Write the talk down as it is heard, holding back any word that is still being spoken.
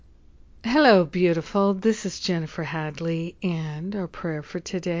Hello, beautiful. This is Jennifer Hadley, and our prayer for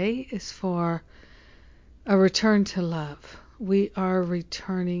today is for a return to love. We are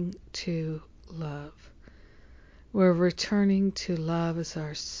returning to love. We're returning to love as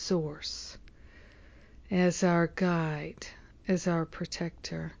our source, as our guide, as our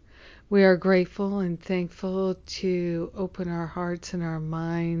protector. We are grateful and thankful to open our hearts and our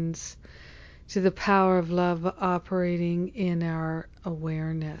minds to the power of love operating in our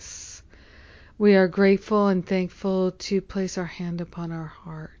awareness. We are grateful and thankful to place our hand upon our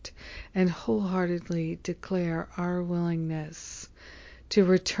heart and wholeheartedly declare our willingness to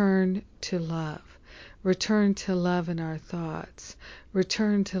return to love. Return to love in our thoughts.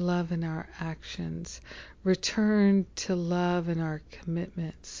 Return to love in our actions. Return to love in our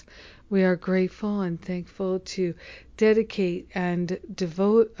commitments. We are grateful and thankful to dedicate and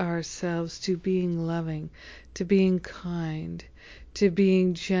devote ourselves to being loving, to being kind, to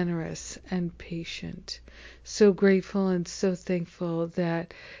being generous and patient. So grateful and so thankful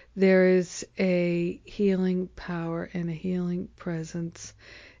that there is a healing power and a healing presence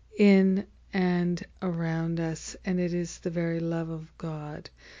in and around us, and it is the very love of God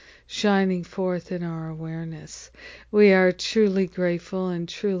shining forth in our awareness. We are truly grateful and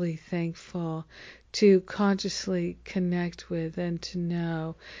truly thankful to consciously connect with and to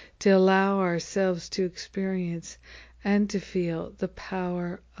know, to allow ourselves to experience and to feel the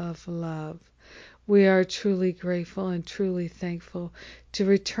power of love. We are truly grateful and truly thankful to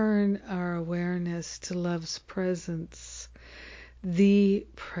return our awareness to love's presence, the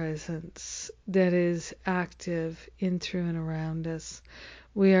presence that is active in, through, and around us.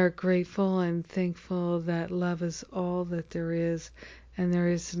 We are grateful and thankful that love is all that there is, and there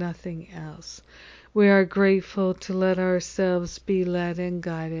is nothing else. We are grateful to let ourselves be led and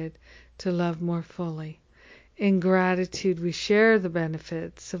guided to love more fully. In gratitude, we share the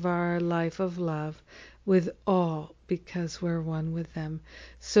benefits of our life of love with all because we're one with them.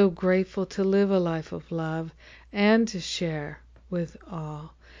 So grateful to live a life of love and to share with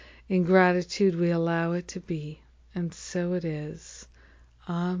all. In gratitude, we allow it to be, and so it is.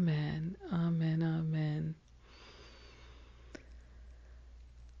 Amen, amen, amen.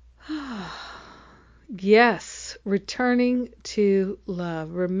 Yes, returning to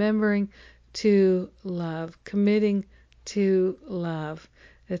love, remembering to love, committing to love.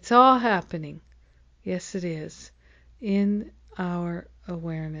 It's all happening. Yes, it is. In our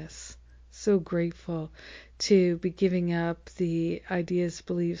awareness. So grateful to be giving up the ideas,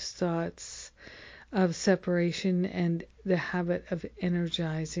 beliefs, thoughts of separation and the habit of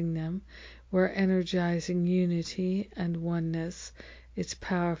energizing them. We're energizing unity and oneness. It's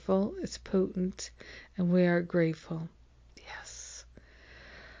powerful, it's potent, and we are grateful. Yes.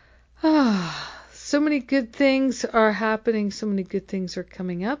 So many good things are happening. So many good things are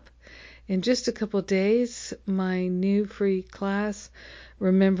coming up. In just a couple days, my new free class,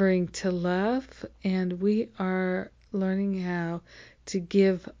 Remembering to Love, and we are learning how to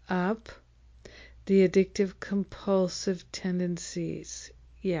give up the addictive compulsive tendencies.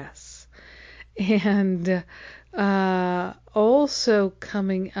 Yes. And also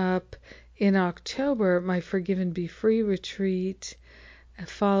coming up in October, my Forgive and Be Free retreat,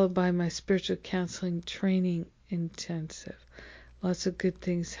 followed by my spiritual counseling training intensive. Lots of good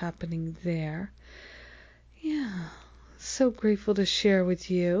things happening there. Yeah, so grateful to share with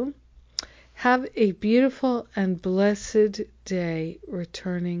you. Have a beautiful and blessed day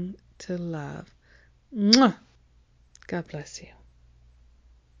returning to love. Mwah! God bless you.